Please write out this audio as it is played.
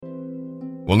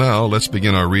Well, now let's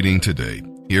begin our reading today,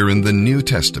 here in the New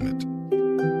Testament.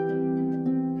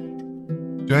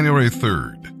 January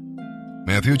 3rd,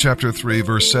 Matthew chapter 3,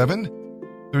 verse 7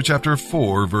 through chapter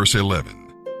 4, verse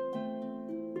 11.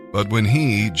 But when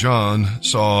he, John,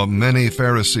 saw many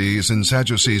Pharisees and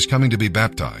Sadducees coming to be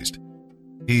baptized,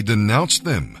 he denounced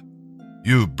them.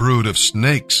 "You brood of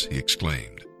snakes," he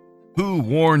exclaimed. "Who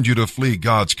warned you to flee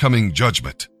God's coming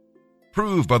judgment?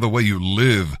 Prove by the way you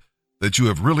live that you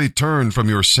have really turned from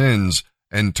your sins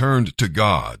and turned to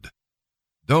God.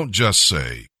 Don't just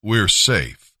say, 'We're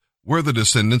safe. We're the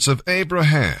descendants of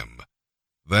Abraham.'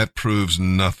 That proves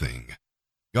nothing.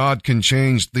 God can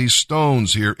change these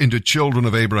stones here into children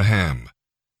of Abraham.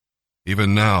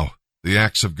 Even now, the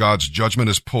axe of God's judgment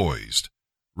is poised,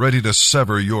 ready to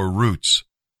sever your roots.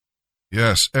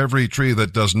 Yes, every tree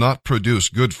that does not produce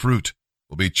good fruit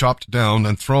will be chopped down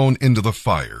and thrown into the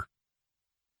fire.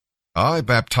 I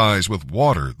baptize with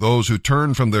water those who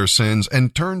turn from their sins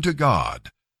and turn to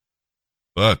God.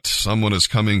 But someone is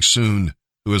coming soon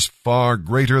who is far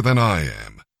greater than I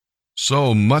am,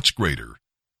 so much greater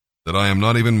that I am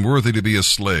not even worthy to be a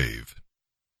slave.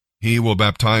 He will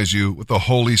baptize you with the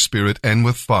Holy Spirit and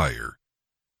with fire.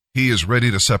 He is ready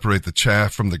to separate the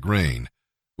chaff from the grain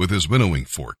with his winnowing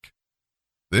fork.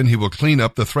 Then he will clean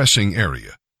up the threshing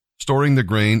area, storing the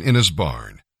grain in his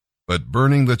barn, but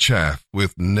burning the chaff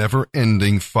with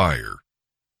never-ending fire."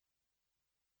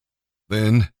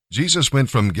 Then Jesus went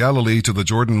from Galilee to the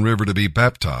Jordan River to be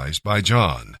baptized by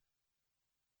John.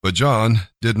 But John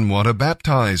didn't want to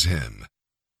baptize him.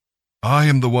 "I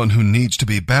am the one who needs to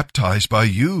be baptized by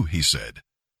you," he said.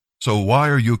 "So why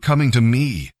are you coming to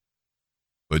me?"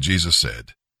 But Jesus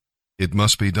said, "It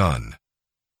must be done,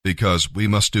 because we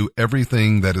must do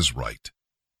everything that is right."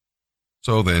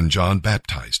 So then John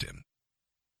baptized him.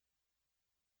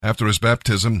 After his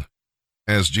baptism,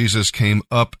 as Jesus came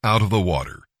up out of the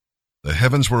water, the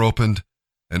heavens were opened,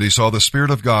 and he saw the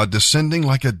Spirit of God descending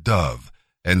like a dove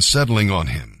and settling on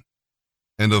him.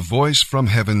 And a voice from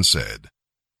heaven said,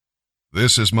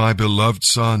 "This is my beloved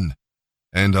Son,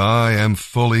 and I am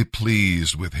fully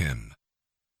pleased with him."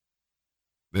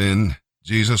 Then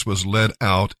Jesus was led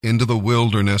out into the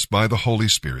wilderness by the Holy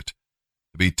Spirit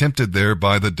to be tempted there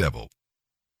by the devil.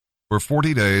 For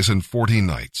 40 days and 40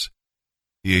 nights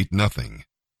he ate nothing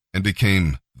and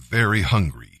became very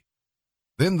hungry.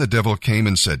 Then the devil came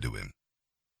and said to him,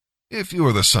 "If you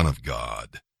are the Son of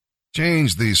God,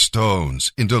 change these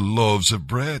stones into loaves of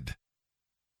bread."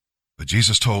 But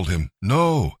Jesus told him,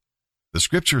 "No, the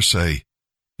scriptures say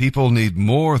people need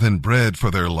more than bread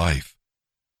for their life.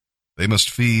 They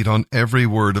must feed on every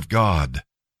word of God."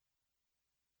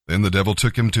 Then the devil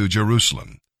took him to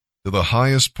Jerusalem, to the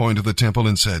highest point of the temple,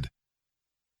 and said,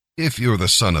 "If you're the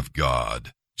Son of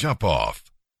God, jump off.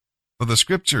 For the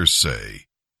scriptures say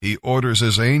he orders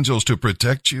his angels to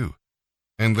protect you,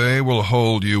 and they will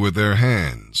hold you with their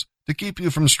hands to keep you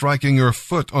from striking your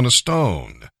foot on a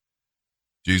stone."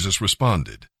 Jesus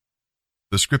responded,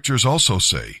 "The scriptures also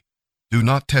say, 'Do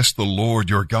not test the Lord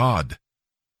your God.'"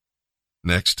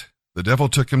 Next, the devil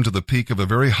took him to the peak of a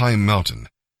very high mountain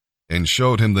and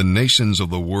showed him the nations of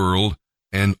the world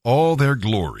and all their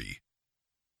glory.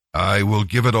 "I will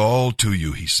give it all to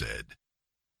you," he said,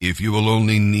 "if you will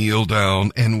only kneel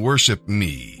down and worship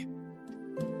me."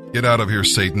 "Get out of here,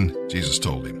 Satan," Jesus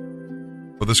told him.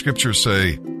 "For the scriptures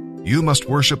say, 'You must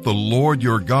worship the Lord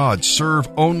your God, serve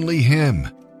only him.'"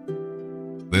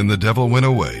 Then the devil went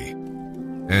away,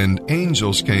 and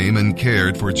angels came and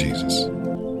cared for Jesus.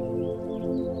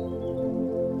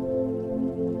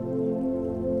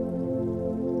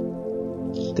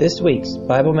 This week's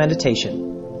Bible meditation,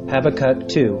 Habakkuk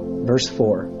 2, verse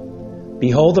 4.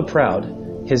 "Behold the proud,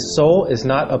 his soul is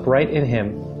not upright in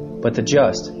him, but the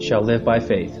just shall live by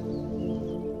faith."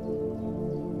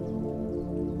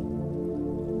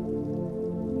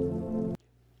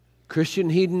 Christian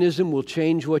hedonism will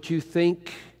change what you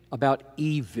think about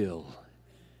evil.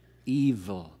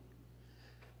 Evil.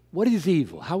 What is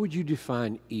evil? How would you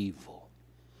define evil?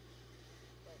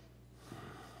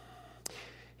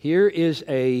 Here is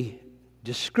a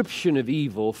description of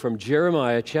evil from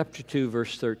Jeremiah chapter 2,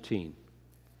 verse 13.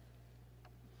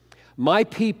 "My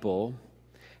people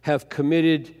have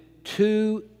committed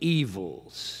 2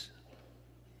 evils.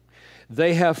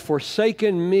 They have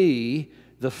forsaken me,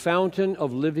 the fountain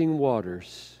of living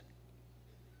waters.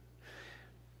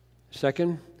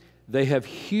 Second, they have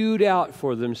hewed out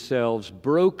for themselves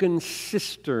broken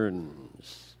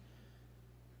cisterns.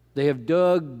 They have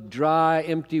dug dry,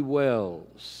 empty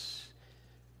wells.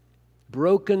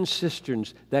 Broken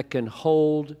cisterns that can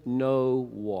hold no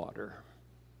water."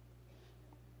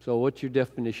 So what's your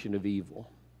definition of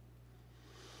evil?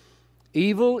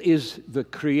 Evil is the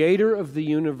creator of the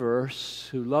universe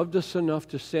who loved us enough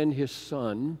to send his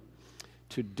Son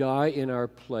to die in our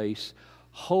place,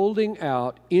 holding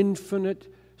out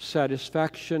infinite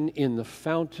satisfaction in the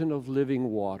fountain of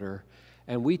living water.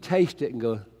 And we taste it and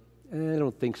go, I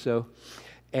don't think so.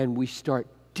 And we start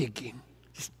digging,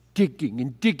 just digging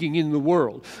and digging in the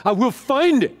world. I will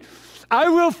find it. I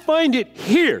will find it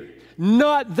here,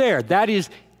 not there. That is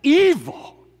evil.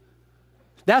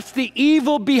 That's the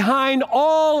evil behind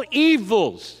all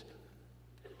evils.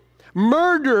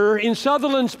 Murder in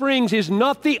Sutherland Springs is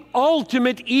not the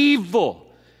ultimate evil.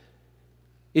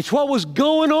 It's what was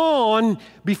going on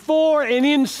before and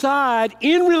inside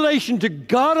in relation to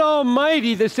God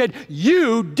Almighty that said,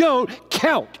 you don't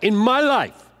count in my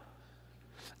life.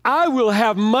 I will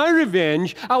have my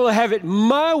revenge. I will have it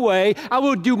my way. I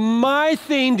will do my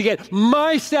thing to get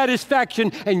my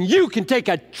satisfaction, and you can take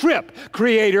a trip,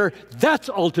 Creator. That's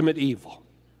ultimate evil.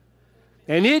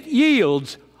 And it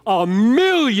yields a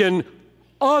million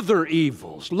other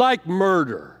evils, like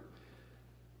murder.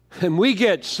 And we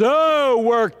get so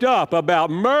worked up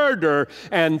about murder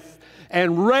and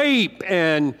rape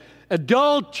and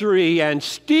adultery and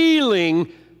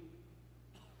stealing,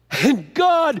 and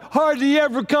God hardly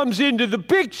ever comes into the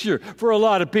picture for a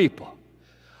lot of people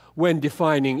when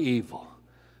defining evil.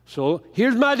 So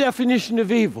here's my definition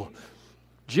of evil.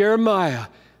 Jeremiah.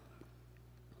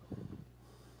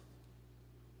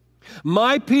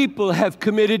 My people have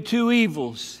committed two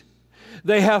evils.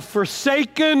 They have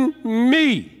forsaken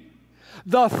me,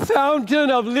 the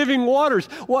fountain of living waters.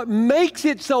 What makes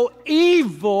it so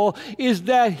evil is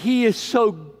that he is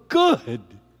so good.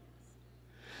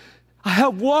 I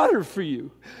have water for you.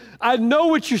 I know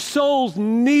what your souls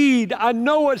need. I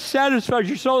know what satisfies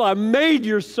your soul. I made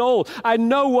your soul. I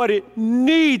know what it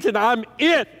needs, and I'm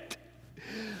it.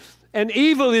 And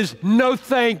evil is no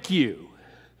thank you.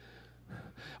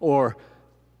 Or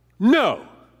no.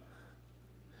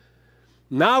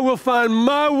 Now I will find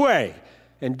my way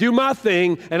and do my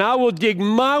thing, and I will dig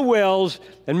my wells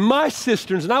and my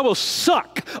cisterns, and I will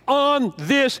suck on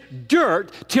this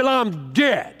dirt till I'm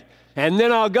dead. And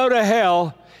then I'll go to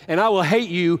hell, and I will hate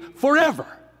you forever.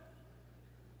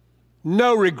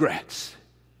 No regrets.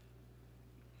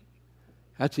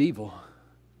 That's evil.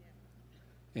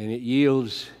 And it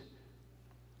yields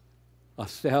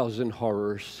 1,000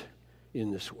 horrors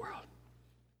in this world.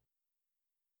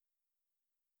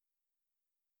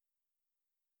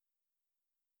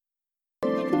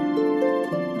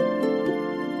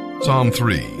 Psalm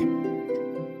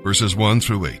 3, verses 1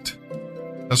 through 8.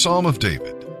 A psalm of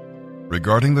David,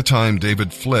 regarding the time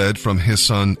David fled from his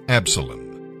son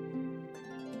Absalom.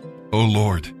 O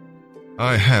Lord,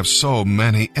 I have so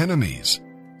many enemies.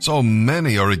 So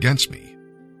many are against me.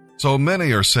 So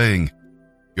many are saying,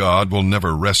 God will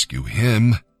never rescue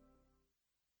him.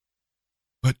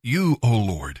 But you, O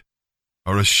Lord,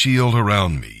 are a shield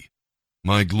around me,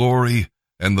 my glory,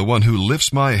 and the one who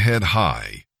lifts my head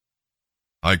high.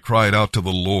 I cried out to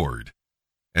the Lord,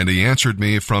 and he answered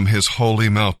me from his holy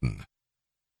mountain.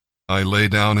 I lay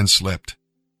down and slept.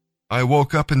 I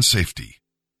woke up in safety,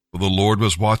 for the Lord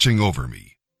was watching over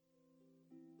me.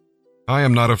 I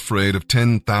am not afraid of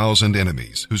 10,000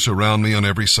 enemies who surround me on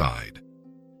every side.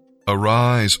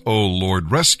 Arise, O Lord,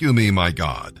 rescue me, my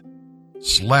God.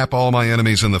 Slap all my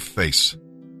enemies in the face.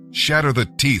 Shatter the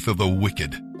teeth of the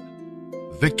wicked.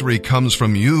 Victory comes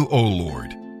from you, O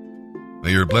Lord.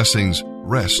 May your blessings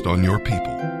rest on your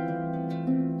people.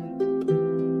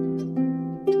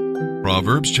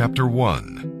 Proverbs chapter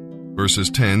 1, verses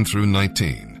 10 through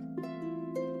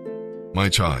 19. My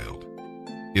child,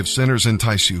 if sinners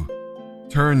entice you,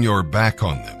 turn your back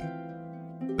on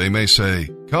them. They may say,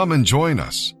 come and join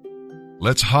us.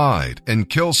 Let's hide and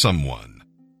kill someone.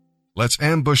 Let's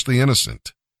ambush the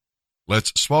innocent.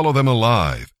 Let's swallow them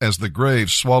alive as the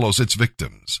grave swallows its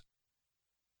victims.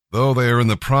 Though they are in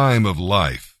the prime of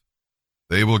life,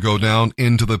 they will go down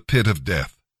into the pit of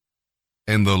death.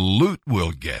 And the loot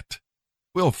we'll get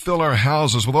will fill our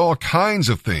houses with all kinds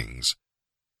of things.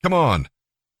 Come on,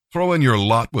 throw in your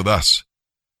lot with us.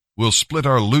 We'll split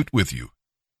our loot with you.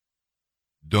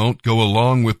 Don't go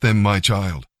along with them, my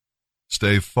child.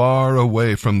 Stay far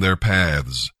away from their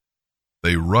paths.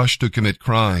 They rush to commit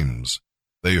crimes.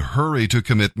 They hurry to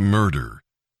commit murder.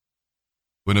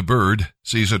 When a bird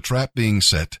sees a trap being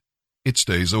set, it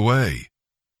stays away.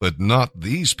 But not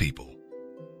these people.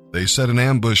 They set an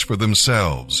ambush for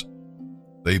themselves.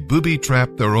 They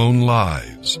booby-trap their own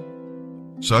lives.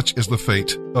 Such is the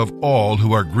fate of all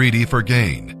who are greedy for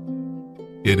gain.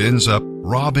 It ends up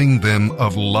robbing them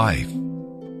of life.